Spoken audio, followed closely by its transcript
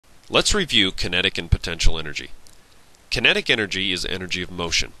Let's review kinetic and potential energy. Kinetic energy is energy of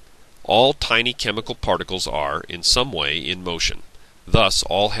motion. All tiny chemical particles are, in some way, in motion. Thus,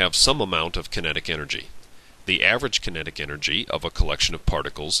 all have some amount of kinetic energy. The average kinetic energy of a collection of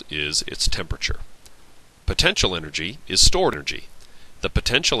particles is its temperature. Potential energy is stored energy. The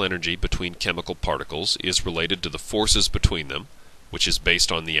potential energy between chemical particles is related to the forces between them, which is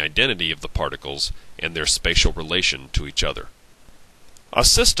based on the identity of the particles and their spatial relation to each other. A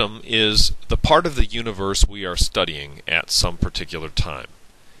system is the part of the universe we are studying at some particular time,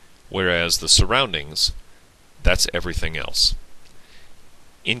 whereas the surroundings, that's everything else.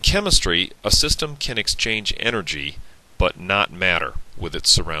 In chemistry, a system can exchange energy but not matter with its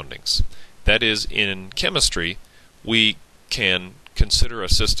surroundings. That is, in chemistry, we can consider a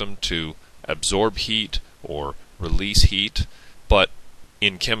system to absorb heat or release heat, but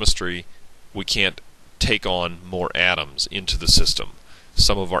in chemistry, we can't take on more atoms into the system.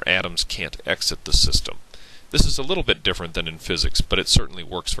 Some of our atoms can't exit the system. This is a little bit different than in physics, but it certainly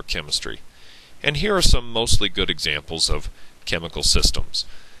works for chemistry. And here are some mostly good examples of chemical systems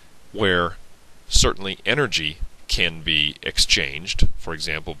where certainly energy can be exchanged, for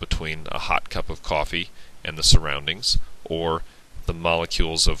example, between a hot cup of coffee and the surroundings, or the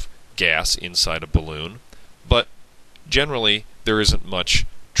molecules of gas inside a balloon, but generally there isn't much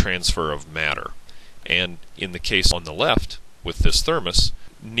transfer of matter. And in the case on the left, with this thermos,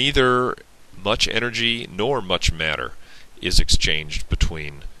 neither much energy nor much matter is exchanged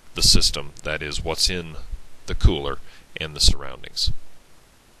between the system, that is, what's in the cooler, and the surroundings.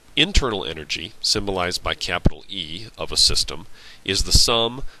 Internal energy, symbolized by capital E of a system, is the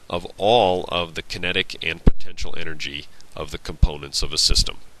sum of all of the kinetic and potential energy of the components of a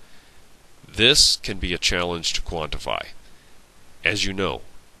system. This can be a challenge to quantify. As you know,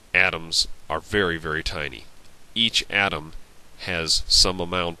 atoms are very, very tiny. Each atom has some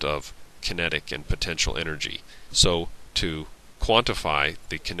amount of kinetic and potential energy. So to quantify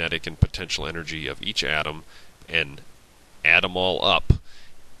the kinetic and potential energy of each atom and add them all up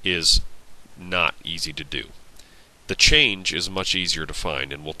is not easy to do. The change is much easier to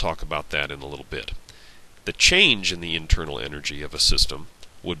find, and we'll talk about that in a little bit. The change in the internal energy of a system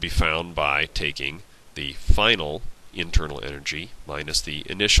would be found by taking the final internal energy minus the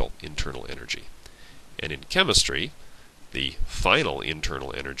initial internal energy. And in chemistry, the final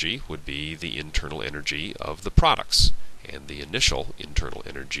internal energy would be the internal energy of the products, and the initial internal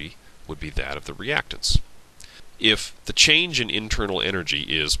energy would be that of the reactants. If the change in internal energy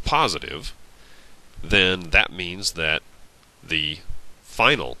is positive, then that means that the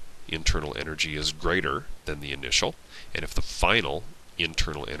final internal energy is greater than the initial, and if the final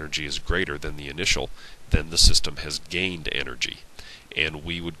internal energy is greater than the initial, then the system has gained energy, and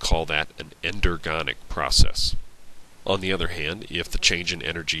we would call that an endergonic process. On the other hand, if the change in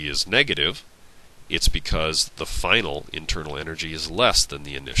energy is negative, it's because the final internal energy is less than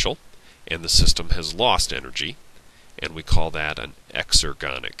the initial, and the system has lost energy, and we call that an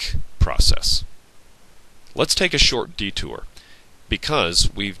exergonic process. Let's take a short detour,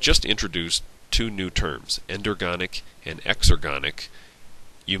 because we've just introduced two new terms, endergonic and exergonic.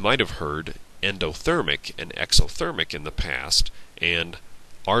 You might have heard endothermic and exothermic in the past, and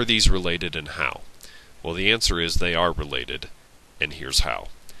are these related and how? Well, the answer is they are related, and here's how.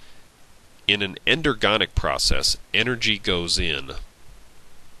 In an endergonic process, energy goes in,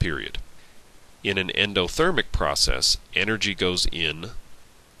 period. In an endothermic process, energy goes in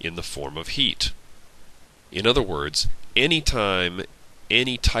the form of heat. In other words, anytime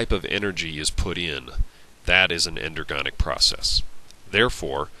any type of energy is put in, that is an endergonic process.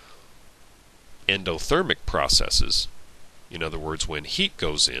 Therefore, endothermic processes, in other words, when heat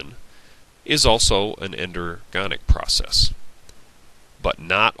goes in, is also an endergonic process. But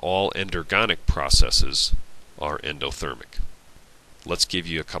not all endergonic processes are endothermic. Let's give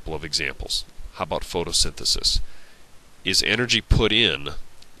you a couple of examples. How about photosynthesis? Is energy put in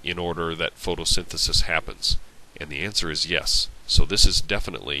order that photosynthesis happens? And the answer is yes. So this is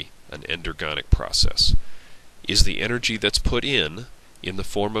definitely an endergonic process. Is the energy that's put in the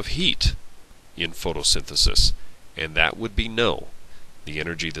form of heat in photosynthesis? And that would be no. The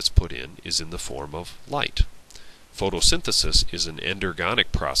energy that's put in is in the form of light. Photosynthesis is an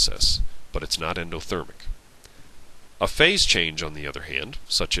endergonic process, but it's not endothermic. A phase change, on the other hand,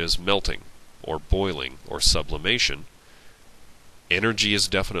 such as melting, or boiling, or sublimation, energy is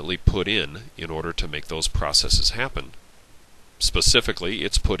definitely put in order to make those processes happen. Specifically,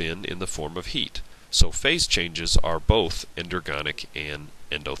 it's put in the form of heat. So phase changes are both endergonic and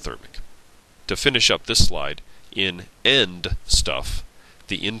endothermic. To finish up this slide, in end stuff,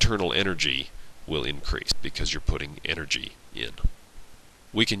 the internal energy will increase because you're putting energy in.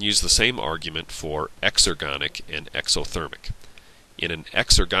 We can use the same argument for exergonic and exothermic. In an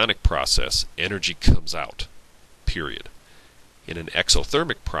exergonic process, energy comes out, period. In an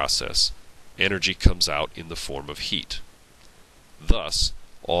exothermic process, energy comes out in the form of heat. Thus,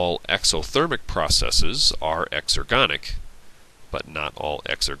 all exothermic processes are exergonic, but not all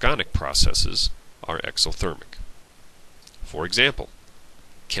exergonic processes are exothermic. For example,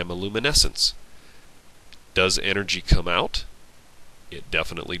 chemiluminescence. Does energy come out? It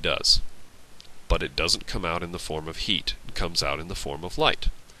definitely does. But it doesn't come out in the form of heat. It comes out in the form of light.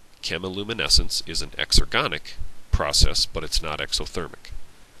 Chemiluminescence is an exergonic process, but it's not exothermic.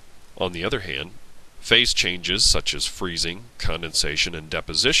 On the other hand, phase changes such as freezing, condensation, and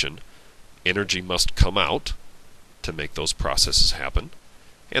deposition, energy must come out to make those processes happen,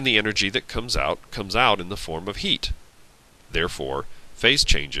 and the energy that comes out in the form of heat. Therefore, phase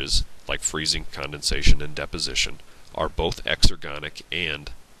changes like freezing, condensation, and deposition are both exergonic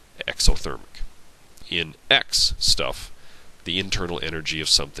and exothermic. In X stuff, the internal energy of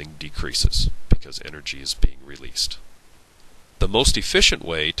something decreases because energy is being released. The most efficient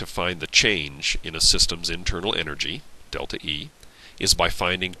way to find the change in a system's internal energy, delta E, is by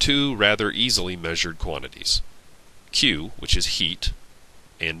finding two rather easily measured quantities, Q, which is heat,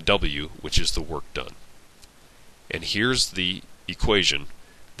 and W, which is the work done. And here's the equation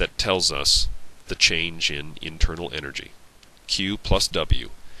that tells us the change in internal energy. Q plus W.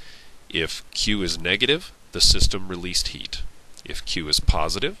 If Q is negative, the system released heat. If Q is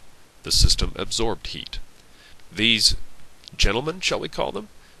positive, the system absorbed heat. These gentlemen, shall we call them,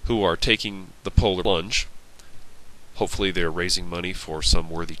 who are taking the polar plunge, hopefully they're raising money for some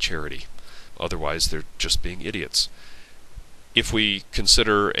worthy charity. Otherwise, they're just being idiots. If we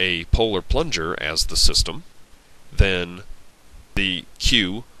consider a polar plunger as the system, then the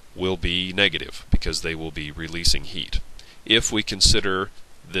Q will be negative because they will be releasing heat. If we consider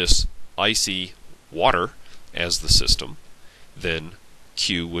this icy water as the system, then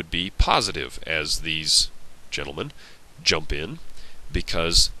Q would be positive as these gentlemen jump in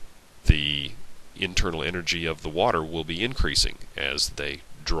because the internal energy of the water will be increasing as they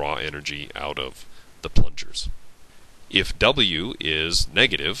draw energy out of the plungers. If W is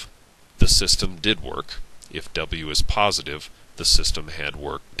negative, the system did work. If W is positive, the system had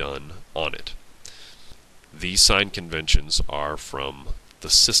work done on it. These sign conventions are from the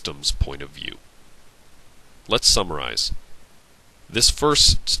system's point of view. Let's summarize. This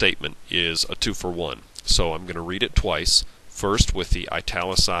first statement is a 2-for-1, so I'm going to read it twice, first with the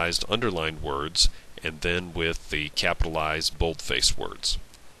italicized underlined words and then with the capitalized boldface words.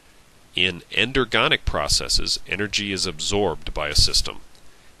 In endergonic processes, energy is absorbed by a system.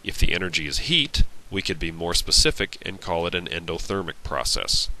 If the energy is heat, we could be more specific and call it an endothermic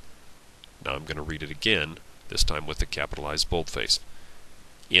process. Now I'm going to read it again, this time with the capitalized boldface.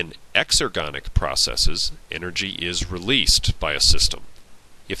 In exergonic processes, energy is released by a system.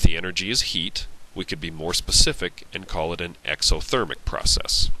 If the energy is heat, we could be more specific and call it an exothermic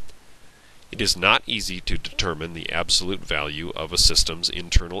process. It is not easy to determine the absolute value of a system's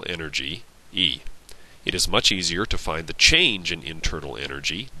internal energy, E. It is much easier to find the change in internal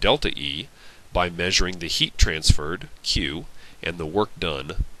energy, delta E, by measuring the heat transferred, Q, and the work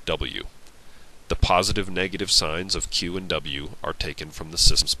done, W. The positive-negative signs of Q and W are taken from the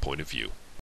system's point of view.